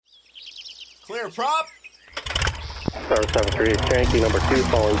Clear prop. Star 738, Cherokee number 2,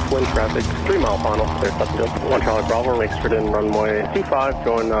 following twin traffic, 3 mile final, clear Pleasantville. 1 Charlie Bravo, exited in runway 25,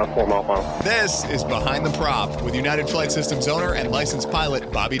 going 4 mile final. This is Behind the Prop with United Flight Systems owner and licensed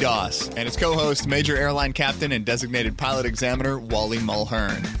pilot Bobby Doss and his co-host, Major Airline Captain and designated pilot examiner Wally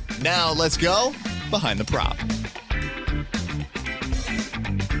Mulhern. Now let's go Behind the Prop.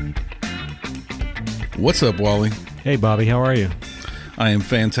 What's up, Wally? Hey, Bobby, how are you? I am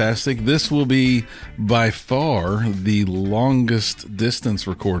fantastic. This will be by far the longest distance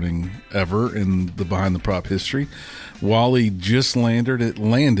recording ever in the Behind the Prop history. Wally just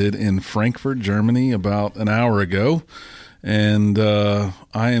landed in Frankfurt, Germany about an hour ago. And I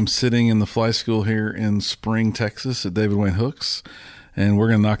am sitting in the fly school here in Spring, Texas at David Wayne Hooks. And we're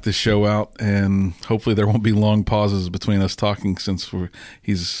going to knock this show out, and hopefully there won't be long pauses between us talking since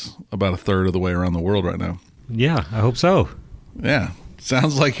he's about a third of the way around the world right now. Yeah, I hope so. Yeah.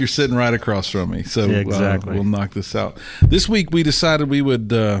 Sounds like you're sitting right across from me, so yeah, exactly. We'll knock this out. This week we decided we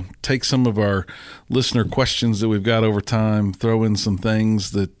would take some of our listener questions that we've got over time, throw in some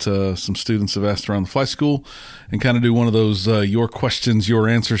things that some students have asked around the flight school, and kind of do one of those your questions, your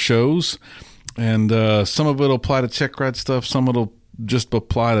answer shows. And some of it will apply to check ride stuff, some of it will just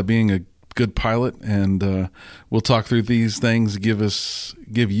apply to being a good pilot, and we'll talk through these things, give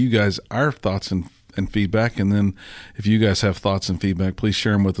you guys our thoughts and feedback. And then if you guys have thoughts and feedback, please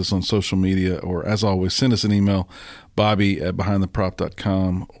share them with us on social media, or as always, send us an email,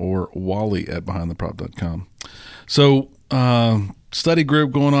 bobby@behindtheprop.com or wally@behindtheprop.com. So study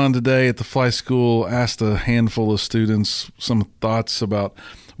group going on today at the fly school. Asked a handful of students some thoughts about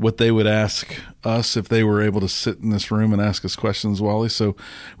what they would ask us if they were able to sit in this room and ask us questions, Wally. So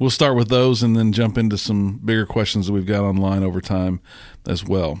we'll start with those and then jump into some bigger questions that we've got online over time as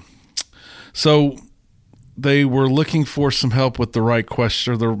well. So they were looking for some help with the right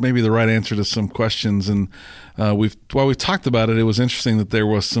question, or maybe the right answer to some questions. And while we talked about it, it was interesting that there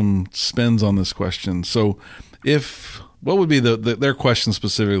was some spins on this question. So what would be their question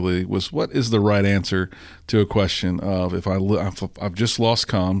specifically was, what is the right answer to a question of, if I've just lost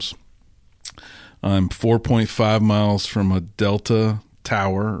comms, I'm 4.5 miles from a Delta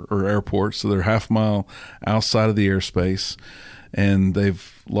tower or airport, so they're half mile outside of the airspace, and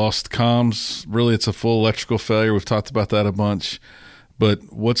they've lost comms. Really, it's a full electrical failure. We've talked about that a bunch.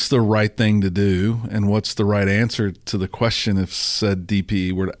 But what's the right thing to do, and what's the right answer to the question if said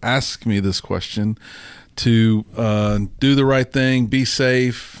DPE were to ask me this question, to do the right thing, be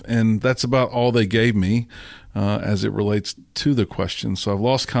safe, and that's about all they gave me as it relates to the question. So I've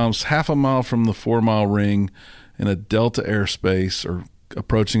lost comms half a mile from the 4 mile ring in a Delta airspace, or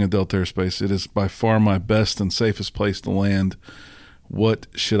approaching a Delta airspace. It is by far my best and safest place to land. What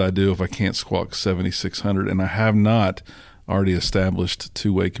should I do if I can't squawk 7600 and I have not already established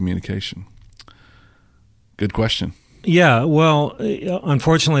two-way communication? Good question. Yeah, well,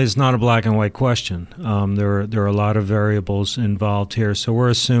 unfortunately, it's not a black and white question. There are a lot of variables involved here. So we're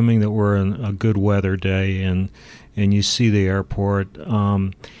assuming that we're in a good weather day, and you see the airport.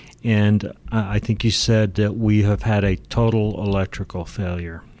 And I think you said that we have had a total electrical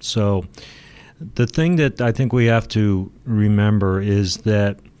failure. So the thing that I think we have to remember is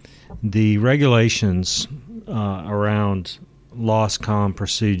that the regulations around lost comm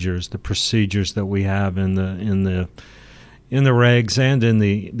procedures, the procedures that we have in the regs and in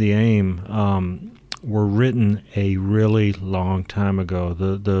the AIM, were written a really long time ago.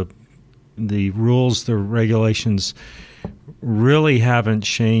 The rules, the regulations really haven't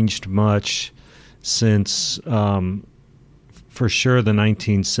changed much since, for sure, the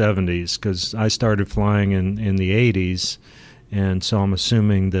 1970s, because I started flying in the 80s, and so I'm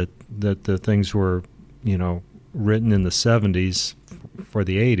assuming that the things were, written in the 70s for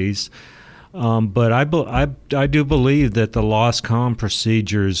the 80s. But I do believe that the lost comm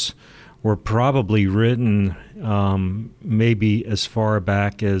procedures were probably written maybe as far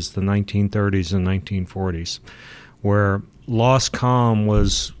back as the 1930s and 1940s, where lost comm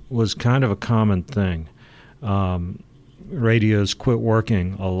was kind of a common thing. Radios quit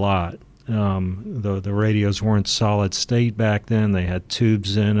working a lot. The radios weren't solid state back then. They had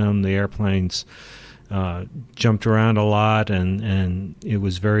tubes in them. The airplanes jumped around a lot, and it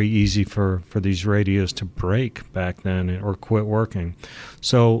was very easy for these radios to break back then or quit working.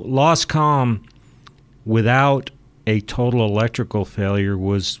 So lost comm without a total electrical failure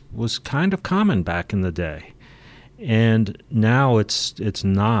was kind of common back in the day. And now it's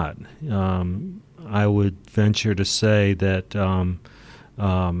not. I would venture to say that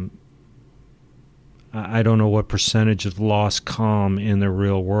I don't know what percentage of lost comm in the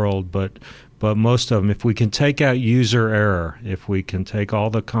real world, but But most of them, if we can take out user error, if we can take all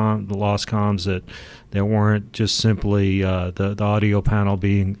the lost comms that weren't just simply the audio panel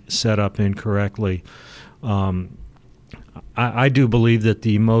being set up incorrectly, I do believe that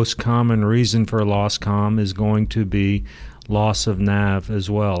the most common reason for lost comm is going to be loss of nav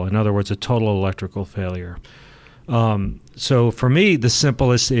as well. In other words, a total electrical failure. So for me, the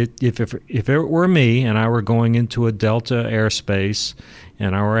simplest, if it were me and I were going into a Delta airspace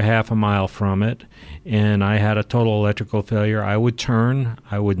and I were a half a mile from it and I had a total electrical failure, I would turn.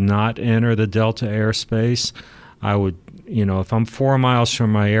 I would not enter the Delta airspace. I would, if I'm 4 miles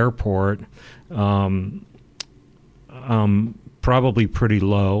from my airport, probably pretty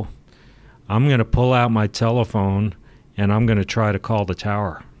low, I'm going to pull out my telephone and I'm going to try to call the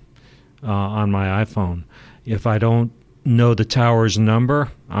tower on my iPhone. If I don't know the tower's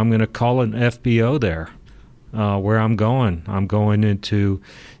number, I'm going to call an FBO there where I'm going. I'm going into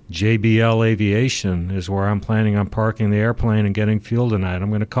JBL Aviation is where I'm planning on parking the airplane and getting fuel tonight. I'm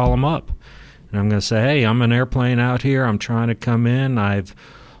going to call them up. And I'm going to say, hey, I'm an airplane out here. I'm trying to come in. I've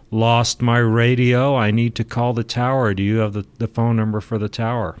lost my radio. I need to call the tower. Do you have the phone number for the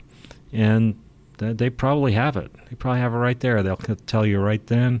tower? And they probably have it. They probably have it right there. They'll tell you right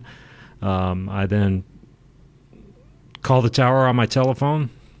then. I then call the tower on my telephone,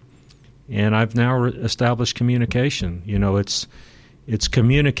 and I've now established communication. It's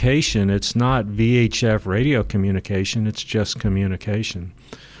communication. It's not VHF radio communication. It's just communication.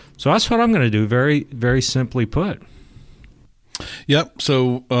 So that's what I'm going to do, very, very simply put. Yep.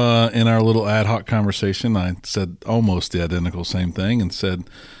 So in our little ad hoc conversation, I said almost the identical same thing and said,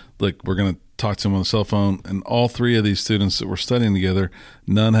 look, we're going to talk to them on the cell phone. And all three of these students that we're studying together,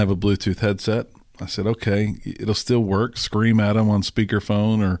 none have a Bluetooth headset. I said, okay, it'll still work. Scream at them on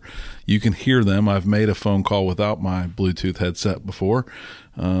speakerphone or you can hear them. I've made a phone call without my Bluetooth headset before.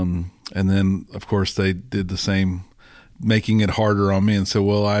 And then, of course, they did the same, making it harder on me and said,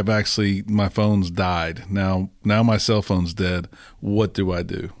 well, my phone's died. Now my cell phone's dead. What do I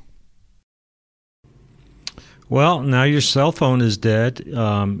do? Well, now your cell phone is dead.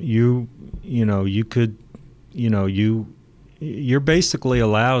 You're basically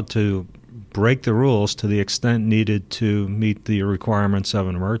allowed to break the rules to the extent needed to meet the requirements of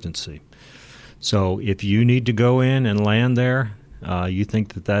an emergency. So if you need to go in and land there, you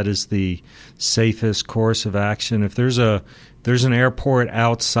think that is the safest course of action. If there's an airport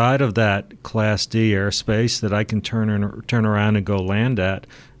outside of that Class D airspace that I can turn around and go land at,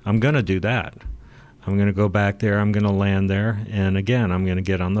 I'm going to do that. I'm going to go back there. I'm going to land there. And again, I'm going to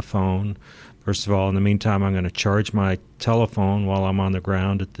get on the phone. First of all, in the meantime, I'm going to charge my telephone while I'm on the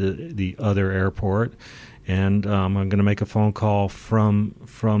ground at the other airport. And I'm going to make a phone call from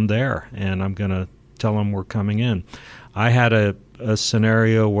there. And I'm going to tell them we're coming in. I had a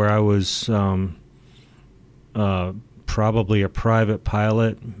scenario where I was probably a private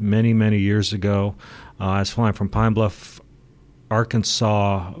pilot many, many years ago. I was flying from Pine Bluff,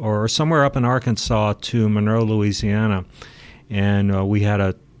 Arkansas, or somewhere up in Arkansas to Monroe, Louisiana, and we had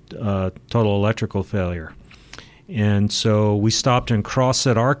a total electrical failure. And so we stopped in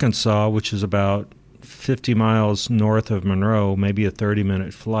Crossett, Arkansas, which is about 50 miles north of Monroe, maybe a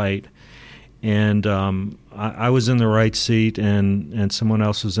 30-minute flight. And I was in the right seat, and someone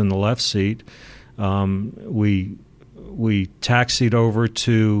else was in the left seat. We taxied over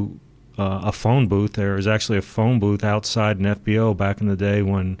to a phone booth. There was actually a phone booth outside an FBO back in the day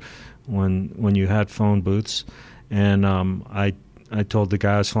when you had phone booths. And I told the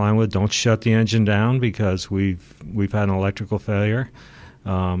guy I was flying with, don't shut the engine down because we've had an electrical failure.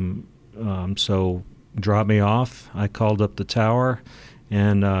 So drop me off. I called up the tower,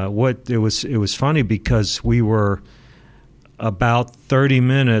 and it was funny because we were about 30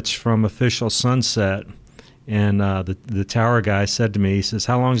 minutes from official sunset. And the tower guy said to me, he says,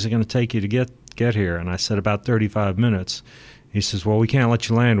 how long is it going to take you to get here? And I said, about 35 minutes. He says, well, we can't let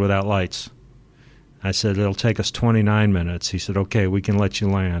you land without lights. I said, it'll take us 29 minutes. He said, okay, we can let you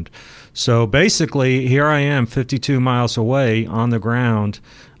land. So basically, here I am 52 miles away on the ground,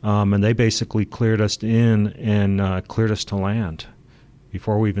 and they basically cleared us in and cleared us to land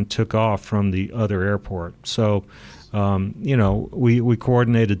before we even took off from the other airport. So, we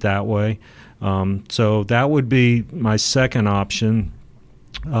coordinated that way. So that would be my second option.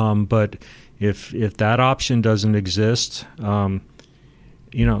 But if that option doesn't exist, go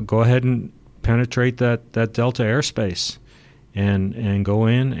ahead and penetrate that Delta airspace and go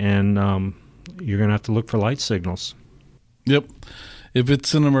in, and you're going to have to look for light signals. Yep. If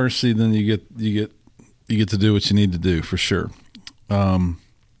it's an emergency, then you get to do what you need to do for sure.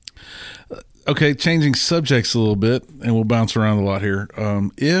 Okay, changing subjects a little bit, and we'll bounce around a lot here.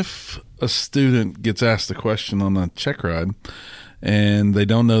 If a student gets asked a question on a check ride and they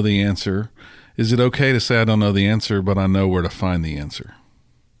don't know the answer, is it okay to say I don't know the answer, but I know where to find the answer?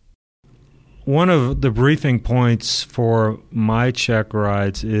 One of the briefing points for my check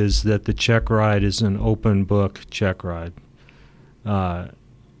rides is that the check ride is an open book check ride.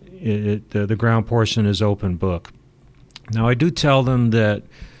 The ground portion is open book. Now, I do tell them that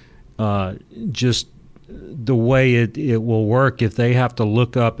just the way it will work, if they have to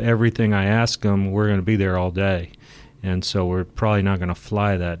look up everything I ask them, we're going to be there all day. And so we're probably not going to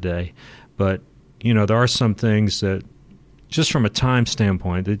fly that day. But, there are some things that, just from a time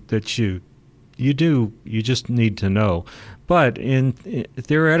standpoint, that you just need to know. But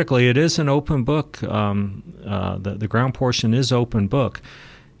theoretically, it is an open book. The ground portion is open book.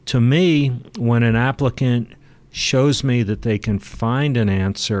 To me, when an applicant shows me that they can find an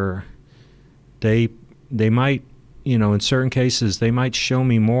answer, they might, in certain cases, they might show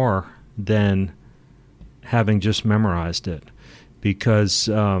me more than having just memorized it, because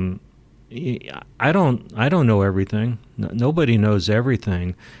I don't know everything. Nobody knows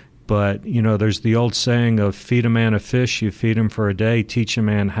everything. But, there's the old saying of feed a man a fish, you feed him for a day, teach a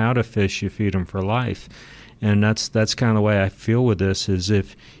man how to fish, you feed him for life. And that's kind of the way I feel with this, is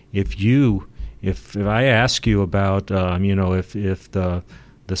if I ask you about, if the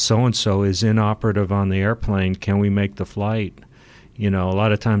so-and-so is inoperative on the airplane, can we make the flight? A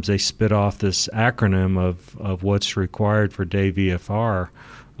lot of times they spit off this acronym of what's required for day VFR.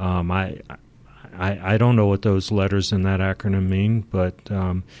 I don't know what those letters in that acronym mean, but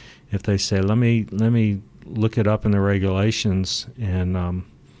if they say, let me look it up in the regulations, and I'll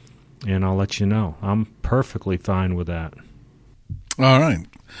let you know, I'm perfectly fine with that. All right.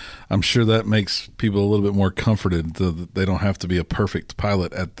 I'm sure that makes people a little bit more comforted that they don't have to be a perfect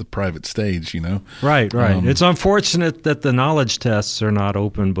pilot at the private stage, Right. It's unfortunate that the knowledge tests are not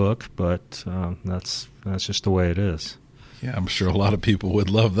open book, but that's just the way it is. Yeah, I'm sure a lot of people would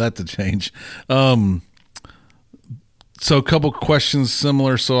love that to change. So a couple questions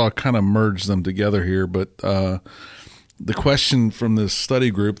similar, so I'll kind of merge them together here. But the question from this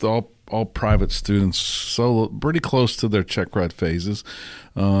study group, all private students, so pretty close to their check ride phases,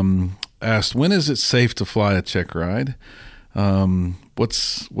 asked, when is it safe to fly a check ride?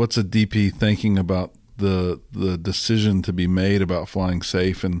 What's a DP thinking about the decision to be made about flying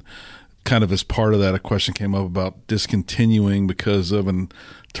safe? And kind of as part of that, a question came up about discontinuing because of an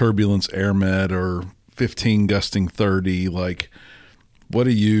turbulence air med or 15 gusting 30. Like, what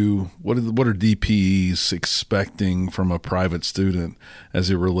are DPEs expecting from a private student as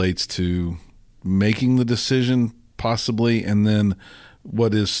it relates to making the decision possibly, and then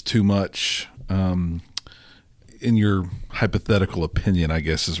what is too much in your hypothetical opinion, I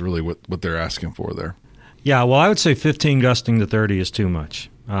guess, is really what they're asking for there. Yeah, well, I would say 15 gusting to 30 is too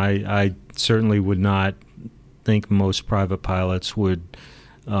much. I certainly would not think most private pilots would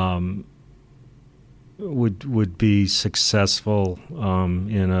be successful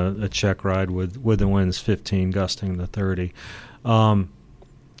in a check ride with the winds 15 gusting to 30. The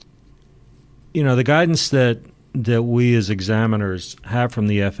guidance that we as examiners have from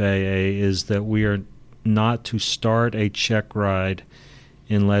the FAA is that we are not to start a check ride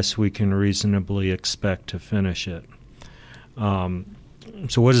unless we can reasonably expect to finish it.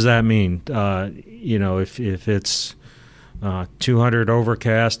 So what does that mean? If it's 200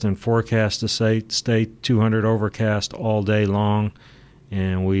 overcast and forecast to stay 200 overcast all day long,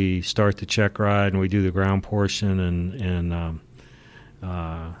 and we start the check ride and we do the ground portion and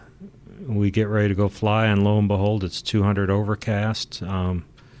we get ready to go fly, and lo and behold, it's 200 overcast.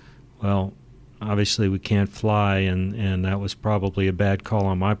 Well, obviously we can't fly, and that was probably a bad call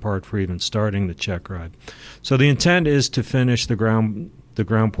on my part for even starting the check ride. So the intent is to finish the ground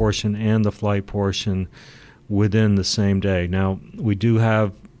portion and the flight portion within the same day. Now, we do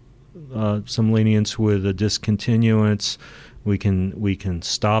have some lenience with a discontinuance. We can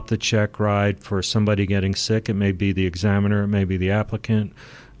stop the check ride for somebody getting sick. It may be the examiner, it may be the applicant.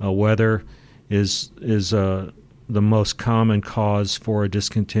 Weather is the most common cause for a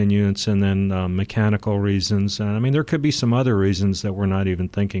discontinuance, and then mechanical reasons. And I mean, there could be some other reasons that we're not even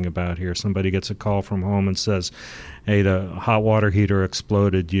thinking about here. Somebody gets a call from home and says, "Hey, the hot water heater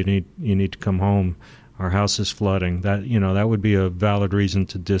exploded. You need to come home. Our house is flooding." That would be a valid reason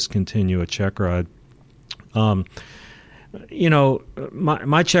to discontinue a check ride. My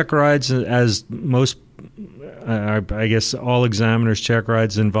check rides, as most, I guess all examiners' check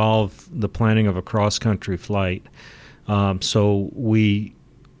rides, involve the planning of a cross-country flight. So we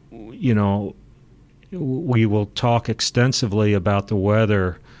will talk extensively about the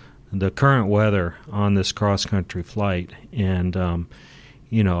weather, the current weather on this cross-country flight, and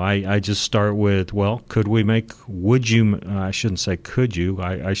I just start with, well, would you, I shouldn't say could you,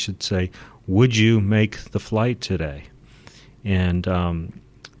 I should say, would you make the flight today? And,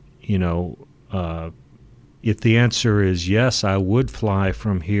 if the answer is yes, I would fly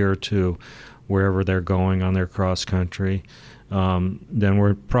from here to wherever they're going on their cross country, then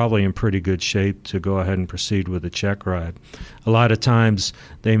we're probably in pretty good shape to go ahead and proceed with the check ride. A lot of times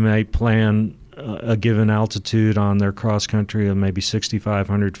they might plan a given altitude on their cross country of maybe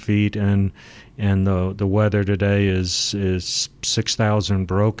 6,500 feet, and the weather today is 6,000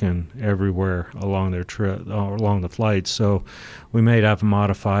 broken everywhere along their trip, along the flight. So we may have to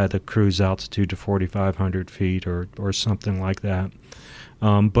modify the cruise altitude to 4,500 feet or something like that.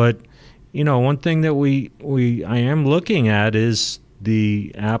 But one thing that I am looking at is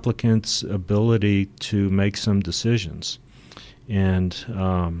the applicant's ability to make some decisions, and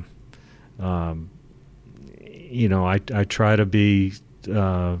I try to be.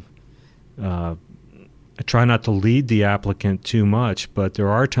 I try not to lead the applicant too much, but there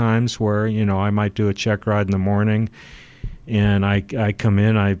are times where I might do a check ride in the morning, and I come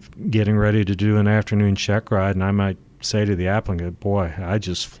in, I'm getting ready to do an afternoon check ride, and I might say to the applicant, boy, I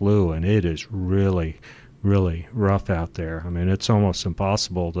just flew, and it is really, really rough out there. I mean, it's almost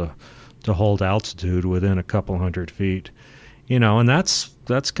impossible to hold altitude within a couple hundred feet, and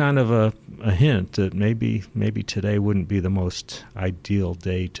that's kind of a hint that maybe today wouldn't be the most ideal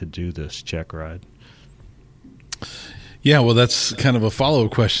day to do this check ride. Yeah, well, that's kind of a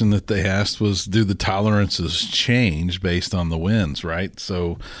follow-up question that they asked was, do the tolerances change based on the winds, right?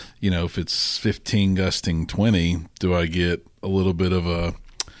 So, if it's 15 gusting 20, do I get a little bit of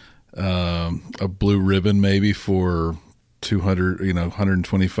a blue ribbon maybe for 200,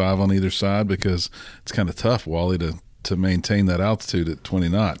 125 on either side? Because it's kind of tough, Wally, to maintain that altitude at 20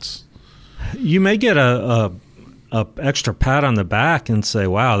 knots. You may get a extra pat on the back and say,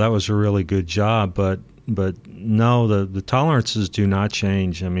 wow, that was a really good job, but no, the tolerances do not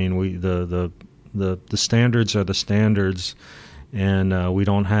change. I mean, the standards are the standards, and we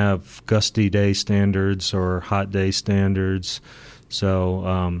don't have gusty day standards or hot day standards. So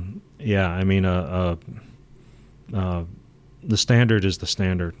I mean, the standard is the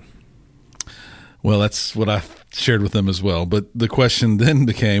standard. Well, that's what I shared with them as well. But the question then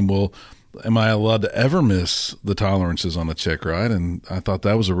became, well, am I allowed to ever miss the tolerances on a check ride? And I thought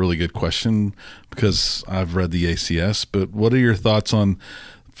that was a really good question because I've read the ACS. But what are your thoughts on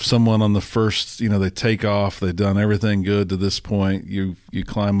someone on the first, they take off, they've done everything good to this point, you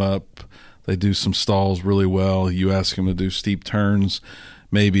climb up, they do some stalls really well, you ask them to do steep turns,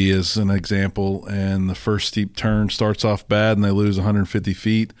 maybe as an example, and the first steep turn starts off bad and they lose 150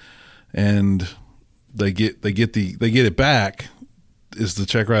 feet and they get it back. Is the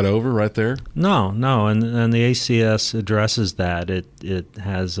check ride over right there? No, and the ACS addresses that. It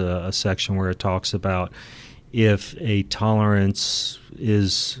has a section where it talks about if a tolerance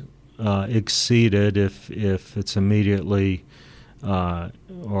is exceeded, if it's immediately,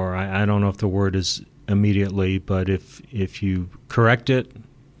 or I don't know if the word is immediately, but if you correct it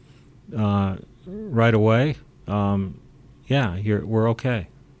right away, we're okay.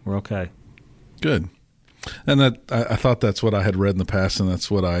 We're okay. Good. And that I thought that's what I had read in the past, and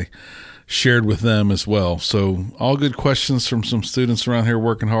that's what I shared with them as well. So all good questions from some students around here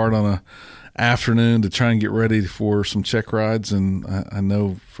working hard on a afternoon to try and get ready for some check rides. And I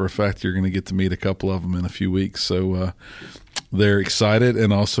know for a fact you're going to get to meet a couple of them in a few weeks. So they're excited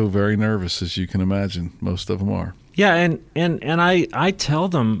and also very nervous, as you can imagine. Most of them are. Yeah, and I tell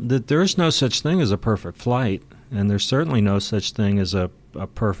them that there's no such thing as a perfect flight, and there's certainly no such thing as a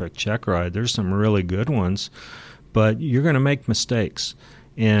perfect check ride. There's some really good ones, but you're going to make mistakes.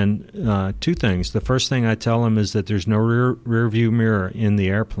 And two things. The first thing I tell them is that there's no rear view mirror in the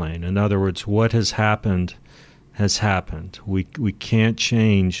airplane. In other words, what has happened has happened. We can't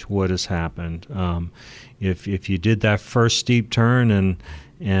change what has happened. If you did that first steep turn and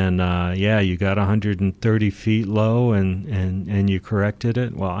you got 130 feet low and you corrected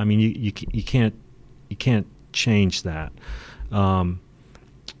it, well, I mean you can't change that.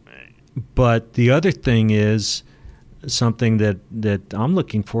 But the other thing is something that I'm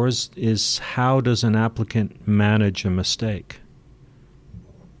looking for is how does an applicant manage a mistake?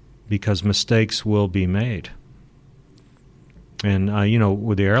 Because mistakes will be made. And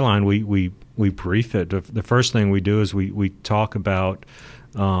with the airline, we brief it. The first thing we do is we talk about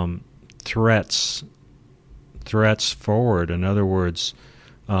threats forward. In other words,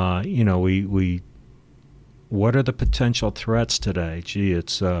 we what are the potential threats today? Gee,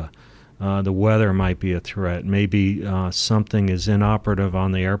 it's the weather might be a threat. Maybe something is inoperative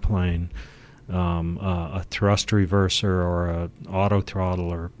on the airplane. a thrust reverser or a auto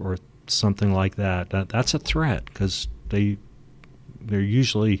throttle or something like that. That's a threat because they're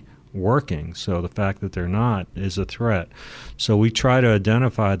usually working. So the fact that they're not is a threat. So we try to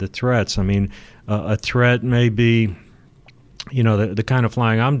identify the threats. I mean, a threat may be, the kind of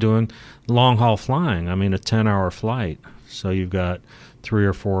flying I'm doing, long haul flying. I mean, a 10-hour flight. So you've got 3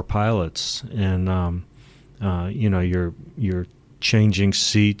 or 4 pilots, and you're changing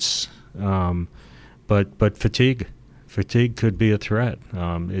seats. But fatigue could be a threat.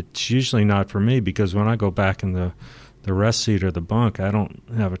 It's usually not for me because when I go back in the rest seat or the bunk, I don't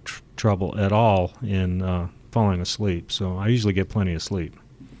have trouble at all in falling asleep. So I usually get plenty of sleep.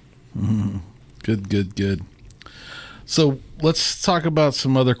 Mm-hmm. Good. So let's talk about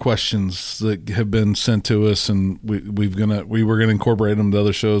some other questions that have been sent to us, and we were gonna incorporate them to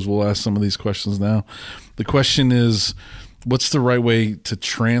other shows. We'll ask some of these questions now. The question is, what's the right way to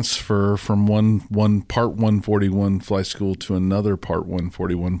transfer from one Part 141 flight school to another Part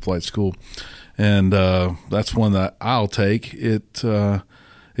 141 flight school? And that's one that I'll take. It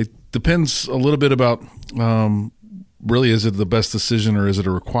depends a little bit about really, is it the best decision or is it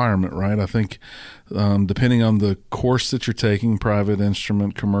a requirement, right? I think depending on the course that you're taking, private,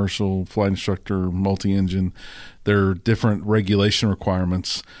 instrument, commercial, flight instructor, multi-engine, there are different regulation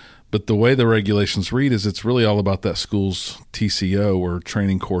requirements. But the way the regulations read is it's really all about that school's TCO or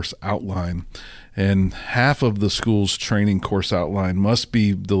training course outline. And half of the school's training course outline must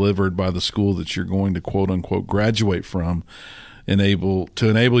be delivered by the school that you're going to quote unquote graduate from to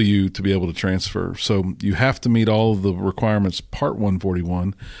enable you to be able to transfer. So you have to meet all of the requirements Part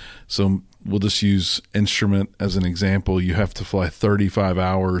 141. So we'll just use instrument as an example. You have to fly 35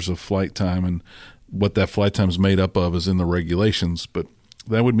 hours of flight time, and what that flight time is made up of is in the regulations. But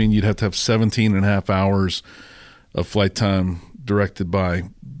that would mean you'd have to have 17 and a half hours of flight time directed by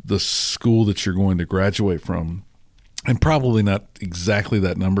the school that you're going to graduate from. And probably not exactly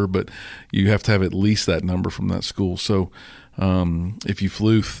that number, but you have to have at least that number from that school. So if you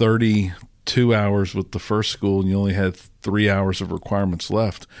flew 32 hours with the first school and you only had 3 hours of requirements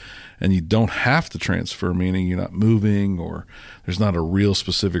left, and you don't have to transfer, meaning you're not moving or there's not a real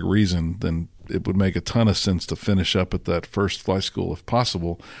specific reason, then it would make a ton of sense to finish up at that first flight school if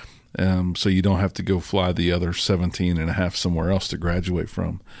possible, so you don't have to go fly the other 17 and a half somewhere else to graduate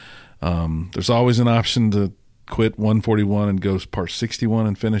from. There's always an option to quit 141 and go Part 61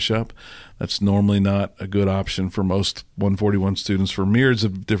 and finish up. That's normally not a good option for most 141 students for myriads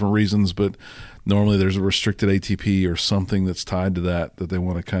of different reasons, but normally there's a restricted ATP or something that's tied to that they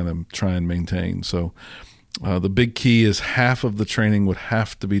want to kind of try and maintain. So the big key is half of the training would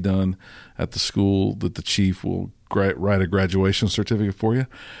have to be done at the school that the chief will write a graduation certificate for you,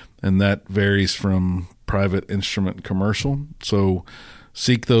 and that varies from private, instrument, commercial. So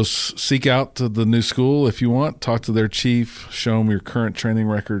seek out to the new school if you want. Talk to their chief, show them your current training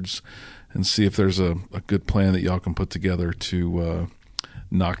records, and see if there's a good plan that y'all can put together to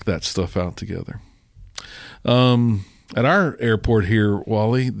knock that stuff out together. At our airport here,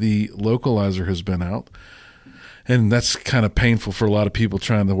 Wally, the localizer has been out, and that's kind of painful for a lot of people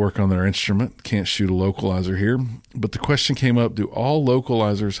trying to work on their instrument. Can't shoot a localizer here. But the question came up, do all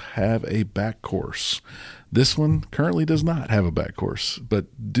localizers have a back course? This one currently does not have a back course,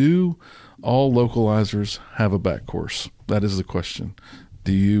 but do all localizers have a back course? That is the question.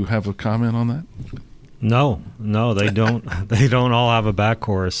 Do you have a comment on that? No, they don't. They don't all have a back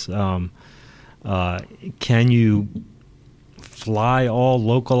course. Can you fly all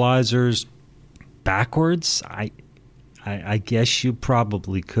localizers backwards? I guess you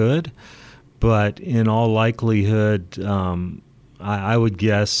probably could, but in all likelihood, I would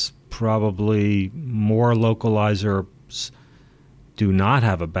guess probably more localizers do not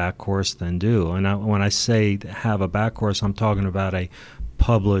have a back course than do. And when I say have a back course, I'm talking about a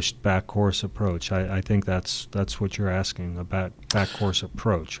published back course approach. I think that's what you're asking, a back course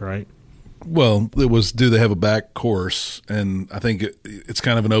approach, right? Well, it was, do they have a back course? And I think it's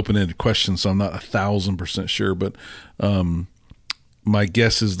kind of an open-ended question, so I'm not 1,000% sure. But my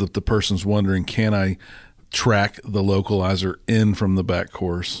guess is that the person's wondering, can I track the localizer in from the back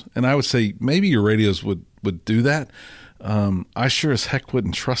course? And I would say maybe your radios would do that. I sure as heck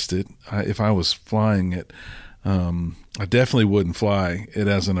wouldn't trust it if I was flying it. I definitely wouldn't fly it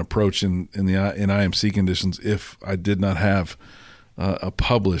as an approach in IMC conditions if I did not have a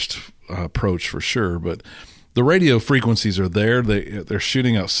published approach for sure. But the radio frequencies are there. They're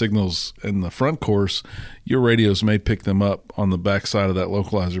shooting out signals in the front course. Your radios may pick them up on the back side of that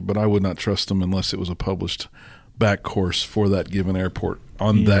localizer, but I would not trust them unless it was a published back course for that given airport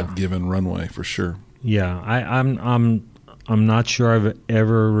on that given runway for sure. Yeah, I'm not sure I've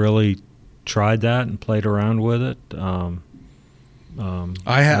ever really tried that and played around with it. I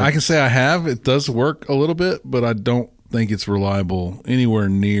can say I have. It does work a little bit, but I don't think it's reliable anywhere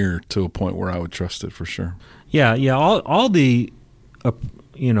near to a point where I would trust it for sure. Yeah. All the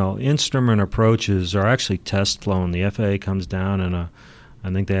instrument approaches are actually test flown. The FAA comes down and I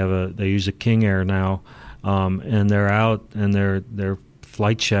think they use a King Air now, and they're out and they're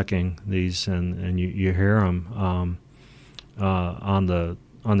flight checking these, and you hear them on the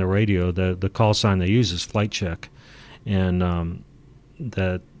radio. The call sign they use is flight check, and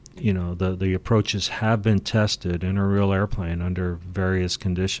that the approaches have been tested in a real airplane under various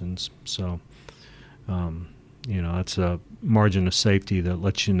conditions. So that's a margin of safety that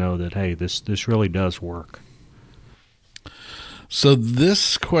lets you know that, hey, this really does work. So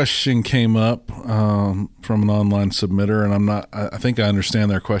this question came up from an online submitter, and I think I understand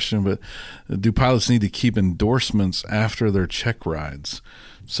their question, but do pilots need to keep endorsements after their check rides?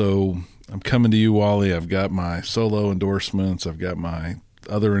 So I'm coming to you, Wally. I've got my solo endorsements. I've got my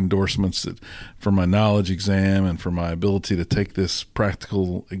other endorsements for my knowledge exam and for my ability to take this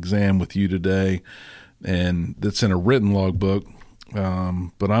practical exam with you today, and that's in a written logbook.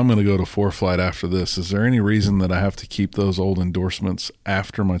 But I'm going to go to ForeFlight after this. Is there any reason that I have to keep those old endorsements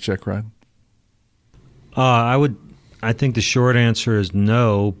after my check ride? I think the short answer is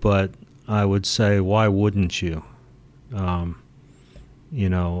no, but I would say, why wouldn't you? I've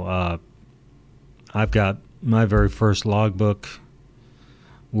got my very first logbook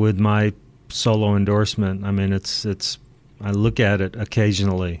with my solo endorsement. I mean, I look at it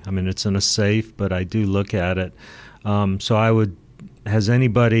occasionally. I mean, it's in a safe, but I do look at it. Has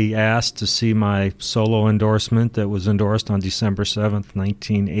anybody asked to see my solo endorsement that was endorsed on December 7th,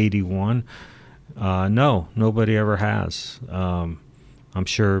 1981? No, nobody ever has. I'm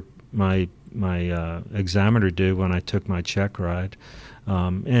sure my examiner did when I took my check ride.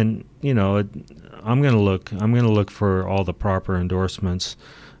 I'm going to look for all the proper endorsements.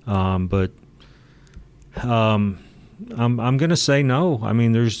 But I'm going to say no. I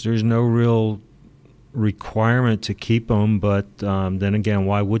mean, there's no real requirement to keep them, but then again,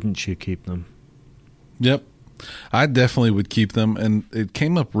 why wouldn't you keep them? Yep, I definitely would keep them. And it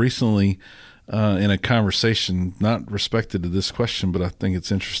came up recently in a conversation, not respected to this question, but I think it's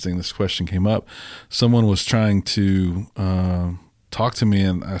interesting. This question came up. Someone was trying to talk to me,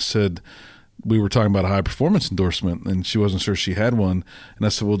 and I said, we were talking about a high performance endorsement, and she wasn't sure she had one. And I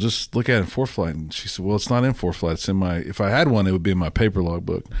said, well, just look at it in ForeFlight. And she said, well, it's not in ForeFlight. It's in if I had one, it would be in my paper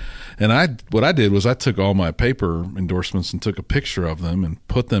logbook. And what I did was I took all my paper endorsements and took a picture of them and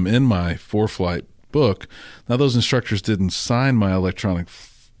put them in my ForeFlight book. Now, those instructors didn't sign my electronic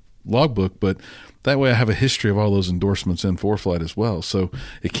logbook, but that way I have a history of all those endorsements in ForeFlight as well. So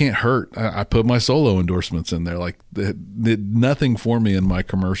it can't hurt. I put my solo endorsements in there. Like, it did nothing for me in my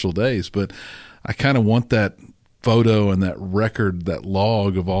commercial days, but I kind of want that photo and that record, that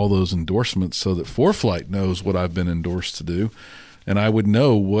log of all those endorsements, so that ForeFlight knows what I've been endorsed to do. And I would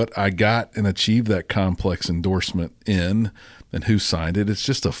know what I got and achieved that complex endorsement in and who signed it. It's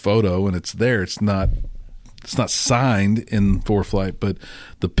just a photo and it's there. It's not signed in ForeFlight, but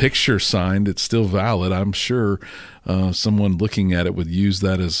the picture signed, it's still valid. I'm sure someone looking at it would use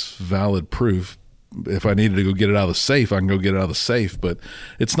that as valid proof. If I needed to go get it out of the safe, I can go get it out of the safe. But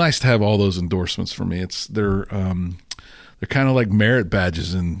it's nice to have all those endorsements for me. They're kind of like merit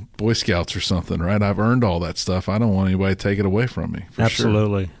badges in Boy Scouts or something, right? I've earned all that stuff. I don't want anybody to take it away from me.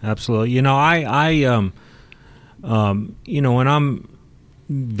 Absolutely, sure. Absolutely. When I'm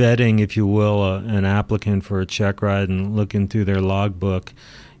vetting, if you will, an applicant for a check ride and looking through their logbook,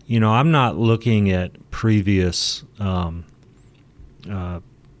 I'm not looking at previous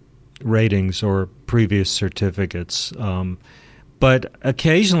ratings or previous certificates. But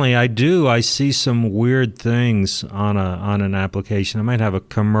occasionally I see some weird things on an application. I might have a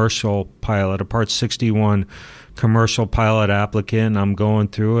commercial pilot, a Part 61 commercial pilot applicant, and I'm going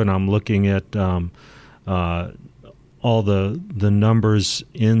through and I'm looking at all the numbers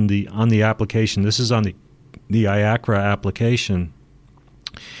on the application. This is on the IACRA application,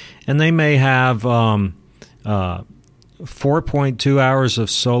 and they may have 4.2 hours of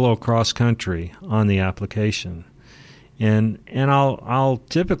solo cross country on the application, and I'll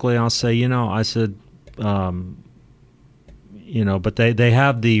typically say, but they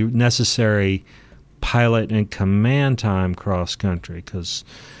have the necessary pilot and command time cross country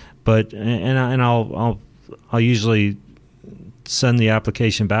I'll usually send the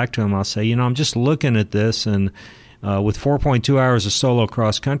application back to them. I'll say, I'm just looking at this, and with 4.2 hours of solo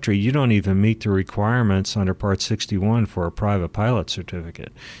cross country, you don't even meet the requirements under Part 61 for a private pilot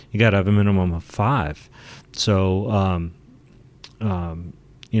certificate. You got to have a minimum of 5. So,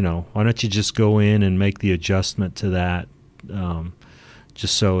 why don't you just go in and make the adjustment to that,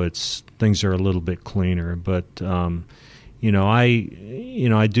 just so things are a little bit cleaner. But I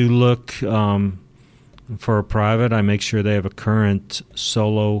do look for a private. I make sure they have a current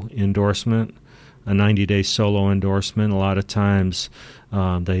solo endorsement, a 90-day solo endorsement. A lot of times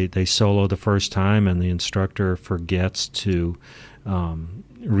they solo the first time and the instructor forgets to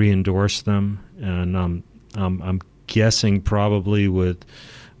re-endorse them. And I'm guessing probably with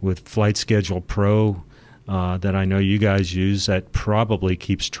Flight Schedule Pro that I know you guys use, that probably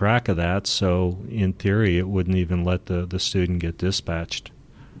keeps track of that. So in theory, it wouldn't even let the student get dispatched.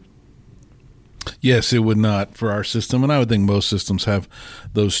 Yes, it would not for our system, and I would think most systems have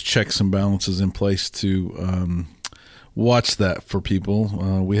those checks and balances in place to watch that for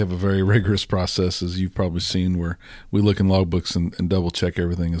people. We have a very rigorous process, as you've probably seen, where we look in logbooks and double check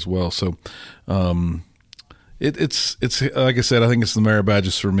everything as well. So it's like I said, I think it's the merit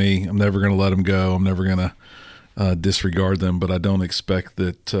badges for me. I'm never going to let them go. I'm never going to disregard them, but I don't expect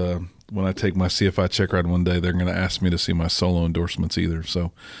that when I take my CFI check ride one day, they're going to ask me to see my solo endorsements either.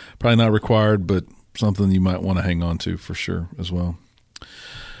 So probably not required, but something you might want to hang on to for sure as well.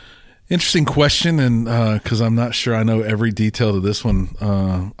 Interesting question, and because I'm not sure I know every detail to this one,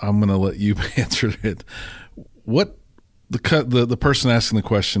 I'm going to let you answer it. What the person asking the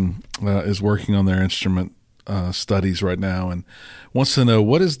question is working on their instrument studies right now and wants to know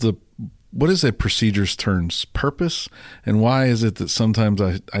what is a procedure's turn's purpose, and why is it that sometimes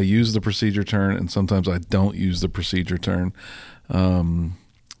I use the procedure turn and sometimes I don't use the procedure turn?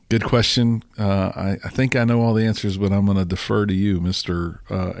 Good question. I think I know all the answers, but I'm going to defer to you, Mr.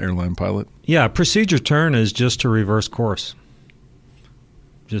 Airline Pilot. Yeah, procedure turn is just a reverse course.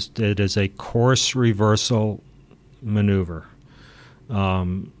 It is a course reversal maneuver.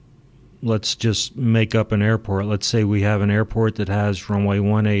 Let's just make up an airport. Let's say we have an airport that has runway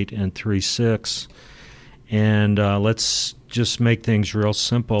 18 and 36, and let's just make things real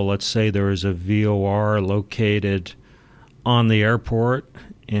simple. Let's say there is a VOR located on the airport,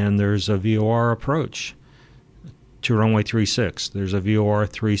 and there's a VOR approach to runway 36. There's a VOR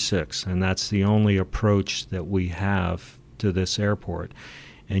 36, and that's the only approach that we have to this airport.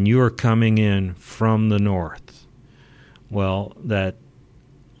 And you are coming in from the north. Well, that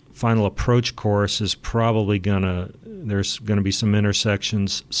final approach course is probably there's going to be some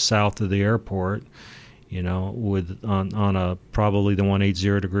intersections south of the airport, with on a probably the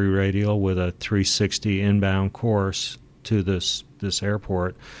 180 degree radial with a 360 inbound course to this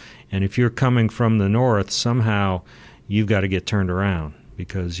airport. And if you're coming from the north, somehow you've got to get turned around,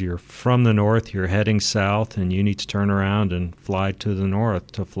 because you're from the north, you're heading south, and you need to turn around and fly to the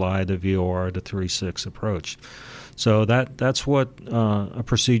north to fly the VOR to 36 approach. So that's what a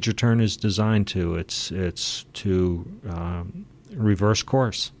procedure turn is designed to. It's to reverse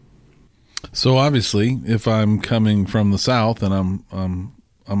course. So obviously, if I'm coming from the south and I'm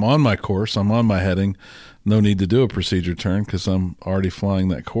on my course, I'm on my heading, no need to do a procedure turn because I'm already flying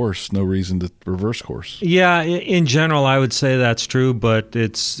that course. No reason to reverse course. Yeah, in general, I would say that's true, but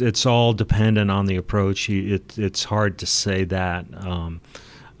it's all dependent on the approach. It's hard to say that.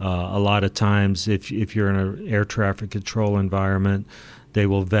 A lot of times, if you're in an air traffic control environment, they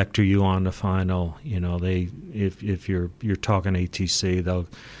will vector you on the final. If you're talking ATC,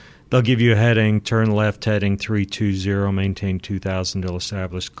 they'll give you a heading, turn left heading 320, maintain 2000 till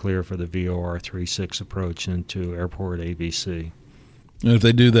established clear for the VOR 36 approach into airport ABC. And if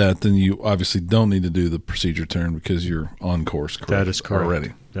they do that, then you obviously don't need to do the procedure turn because you're on course. Correct? That is correct.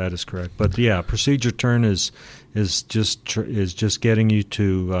 Already. That is correct. But yeah, procedure turn is just getting you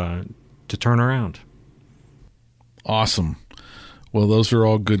to turn around. Awesome. Well, those are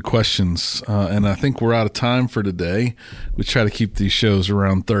all good questions, and I think we're out of time for today. We try to keep these shows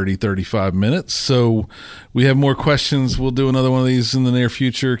around 30, 35 minutes, so we have more questions. We'll do another one of these in the near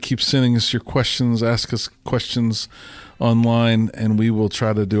future. Keep sending us your questions, ask us questions online, and we will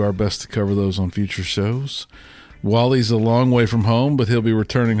try to do our best to cover those on future shows. Wally's a long way from home, but he'll be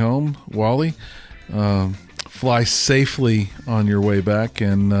returning home. Wally, fly safely on your way back,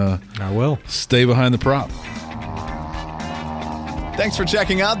 and I will. Stay behind the prop. Thanks for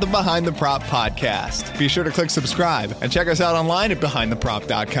checking out the Behind the Prop podcast. Be sure to click subscribe and check us out online at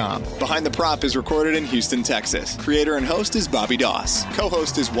BehindTheProp.com. Behind the Prop is recorded in Houston, Texas. Creator and host is Bobby Doss.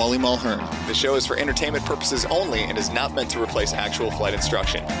 Co-host is Wally Mulhern. The show is for entertainment purposes only and is not meant to replace actual flight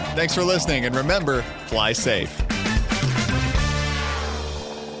instruction. Thanks for listening, and remember, fly safe.